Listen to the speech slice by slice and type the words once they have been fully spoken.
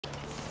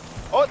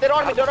Oh, they're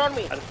on me, they're on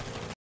me.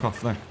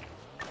 Off there.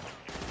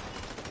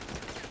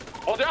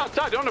 Oh, they're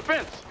outside, they're on the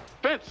fence.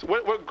 Fence,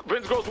 where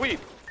Vince grows weed.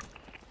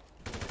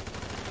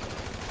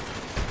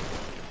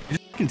 You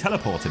fucking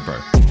teleported, bro.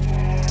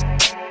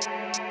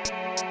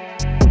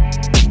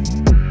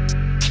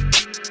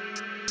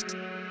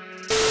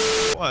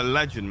 What a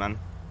legend, man.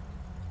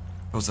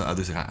 Also, I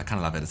kind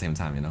of love it at the same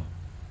time, you know?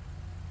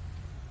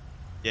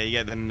 Yeah, you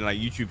get them like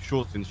YouTube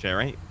shorts and shit,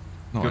 right?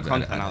 No, Good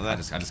content out there. I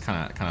just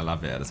kind of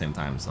love it at the same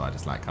time, so I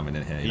just like coming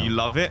in here. You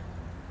love it?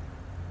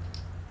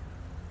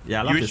 Yeah,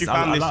 I love you this.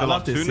 found this a lot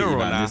love this sooner city, or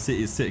man. not? This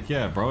city's sick,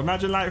 yeah, bro.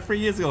 Imagine like 3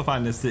 years ago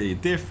finding this city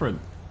different.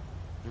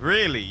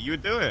 Really? You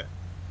would do it?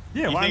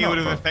 Yeah, you why think not, it would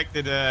have bro?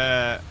 affected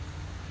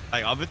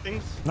like other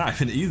things? Nah, it's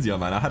been easier,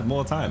 man. I had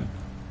more time.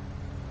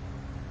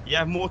 You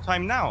have more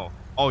time now?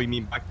 Oh, you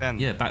mean back then?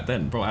 Yeah, back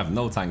then, bro. I have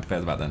no time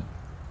compared to back then.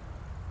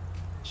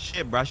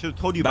 Shit, bro. I should have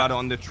told you about it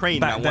on the train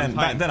Back that one time.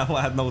 Back then, I thought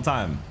I had no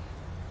time.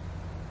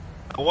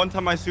 One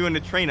time I saw you on the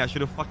train, I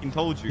should have fucking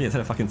told you. Yeah,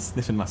 instead of fucking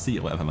sniffing my seat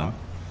or whatever, man.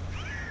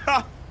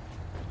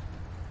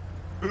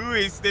 Who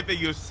is sniffing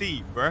your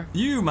seat, bro?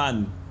 You,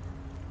 man.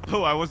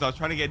 Oh, I was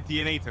trying to get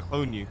DNA to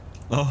clone you.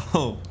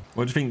 Oh,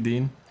 what do you think,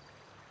 Dean?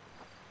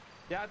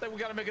 Yeah, I think we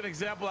got to make an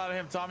example out of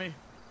him, Tommy.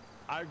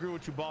 I agree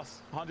with you,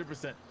 boss.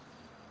 100%.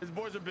 His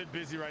boys are a bit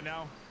busy right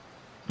now.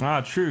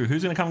 Ah, true.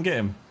 Who's going to come get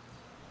him?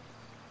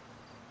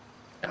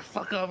 The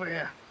fuck over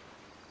here.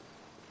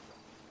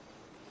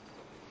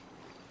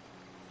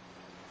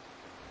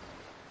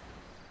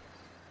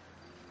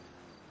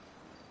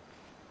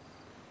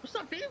 What's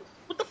up, dude?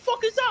 What the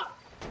fuck is up?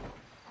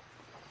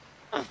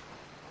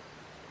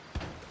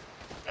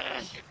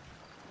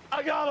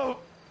 I got him.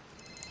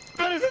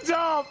 Finish the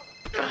job.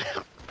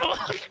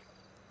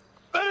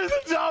 Finish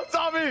the job,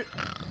 Tommy.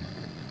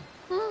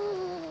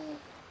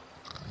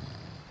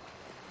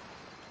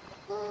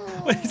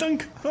 Wait, he's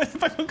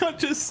back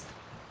unconscious.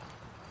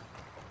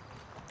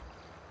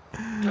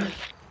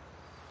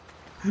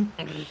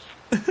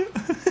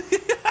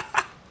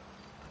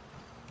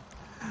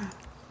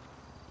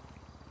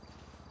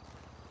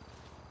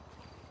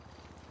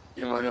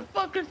 You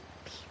motherfuckers!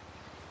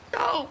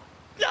 No!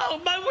 No!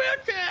 My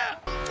wheelchair!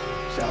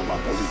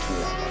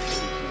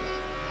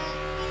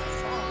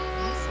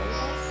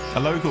 A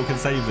local can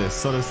save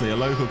this. Honestly, a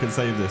local can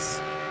save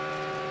this.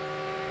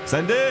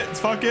 Send it!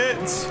 Fuck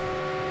it!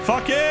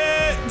 Fuck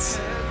it!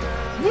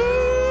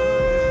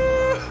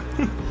 Woo!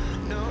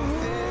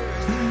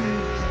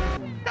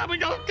 Tommy,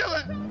 don't do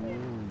it!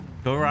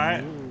 All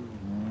right.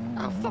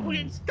 I'm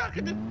fucking stuck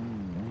in the...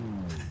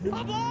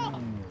 Come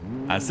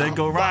on! I said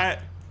go right.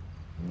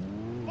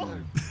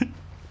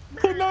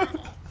 Oh no!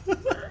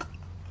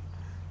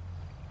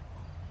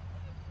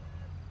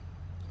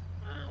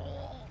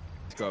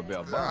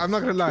 I'm not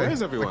gonna lie.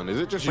 Where's everyone? Is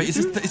it just Wait, is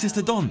this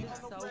the Don?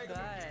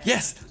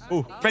 Yes!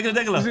 Oh, regular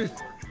degular.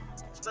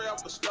 Straight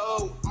off the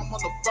stove, I'm on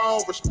the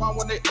phone, respond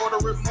when they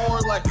order it more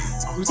like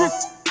Who's it?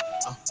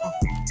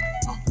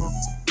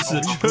 This is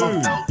a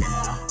tune.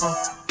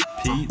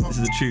 Pete, this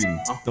is a tune.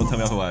 Don't tell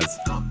me otherwise.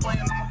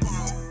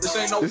 this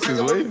ain't no This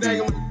is way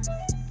deep.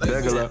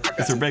 Degular.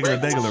 It's a regular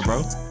degular,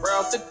 bro.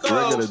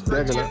 Regular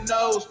degular.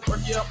 Nose,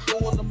 work it up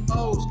doing the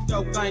most.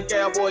 Yo, gang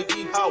cowboy,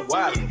 yeehaw,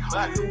 wild.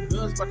 Buy new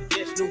guns, about to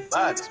catch new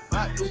bodies.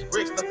 Buy new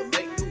bricks, about to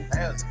make new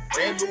houses.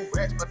 Brand new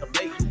racks, about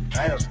to make new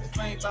houses. If it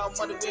ain't about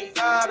money, we ain't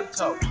gotta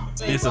talk.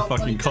 It's a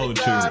fucking cold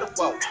tune.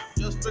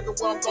 Just figure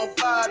what I'm gonna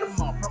buy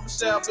them on.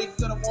 Promise I'll be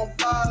good, I won't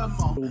buy them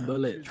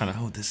on. Trying to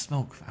hold this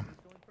smoke, fam.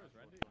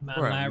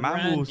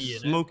 Man will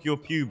smoke your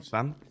pubes,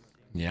 fam.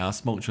 Yeah, I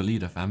smoked your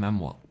leader, fam. And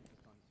what?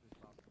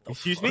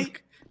 Excuse me?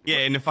 Yeah,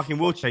 in the fucking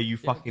wheelchair, you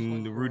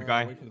fucking rude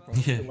guy.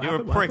 Yeah. You're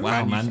a prick,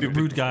 Wow, man. man. You stupid.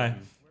 Rude guy.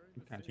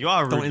 You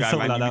are a rude Don't guy, insult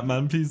man. like that,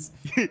 man, please.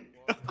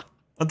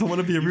 I don't want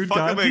to be a rude guy,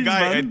 Fuck up a please, guy,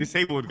 a man.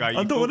 disabled guy.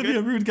 I don't want to be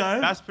a rude guy.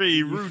 That's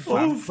pretty rude,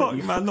 Oh, fam. fuck,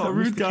 man. Not a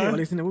rude guy.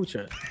 He's in a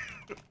wheelchair.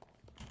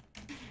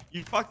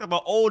 You fucked up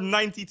an old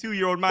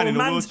 92-year-old man in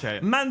a wheelchair.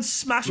 Man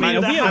smashed Man, me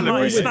with we that are hammer.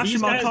 He moving. smashed These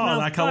in my guys car now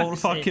like I won't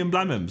fuck fucking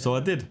blame him. So I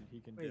did.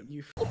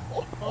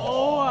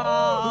 Oh,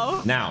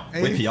 wow. Now,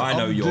 Whippy, I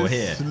know you're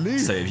here.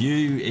 So if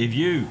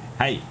you,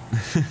 hey,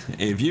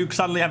 if you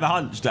suddenly have a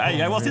hunch that,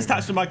 hey, what's this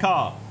attached to my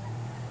car?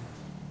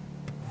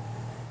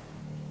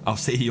 I'll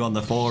see you on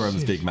the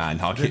forums, big man.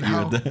 I'll get you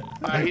with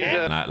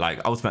the...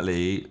 Like,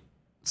 ultimately,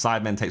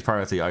 Sidemen takes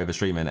priority over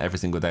streaming every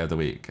single day of the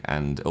week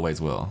and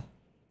always will.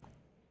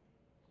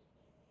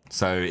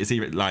 So it's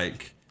even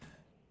like,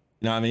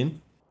 you know what I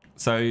mean?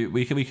 So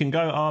we can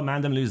go, oh,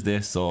 Mandem lose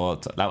this, or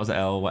that was an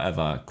L,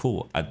 whatever.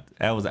 Cool.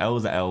 L's are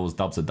L's,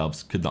 dubs are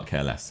dubs. Could not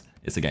care less.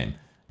 It's a game.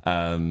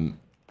 I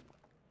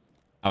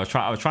was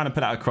trying to put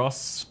that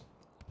across,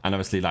 and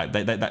obviously, like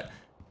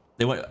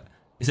they went.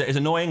 It's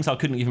annoying, so I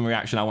couldn't give him a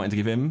reaction I wanted to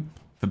give him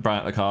for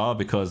bringing up the car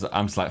because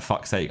I'm just like,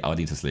 fuck's sake, I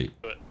need to sleep.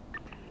 Wait,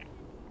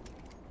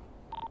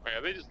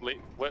 are they just late?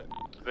 What?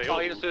 Oh,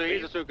 he just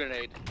threw a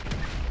grenade.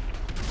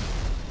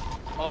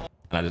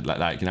 And I did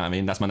like, you know what I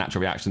mean? That's my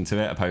natural reaction to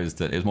it, opposed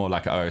to, it was more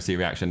like an OOC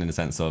reaction in the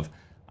sense of,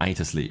 I need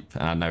to sleep,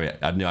 and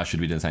I knew I should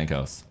be doing something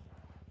else.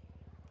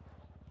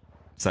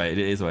 So it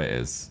is what it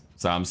is.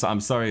 So I'm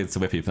sorry to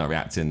Whippy for not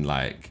reacting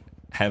like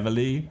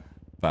heavily,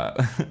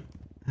 but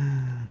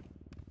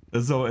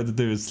that's all I wanted to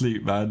do is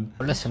sleep, man.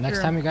 Well, listen, next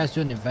time you guys do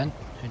an event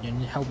and you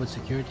need help with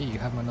security, you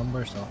have my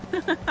number, so.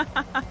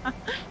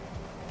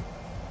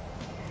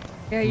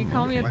 Yeah, you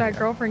call me if that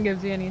girlfriend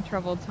gives you any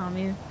trouble,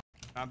 Tommy.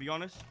 I'll be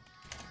honest.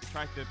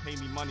 Trying to pay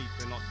me money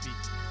to not speak.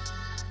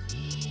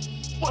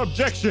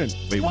 Objection.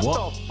 Wait, what?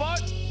 What the fuck?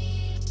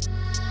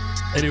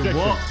 Hey,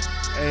 what?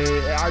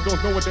 I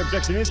don't know what the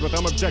objection is, but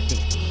I'm objecting.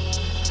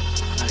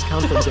 I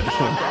don't think you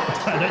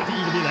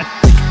can do that.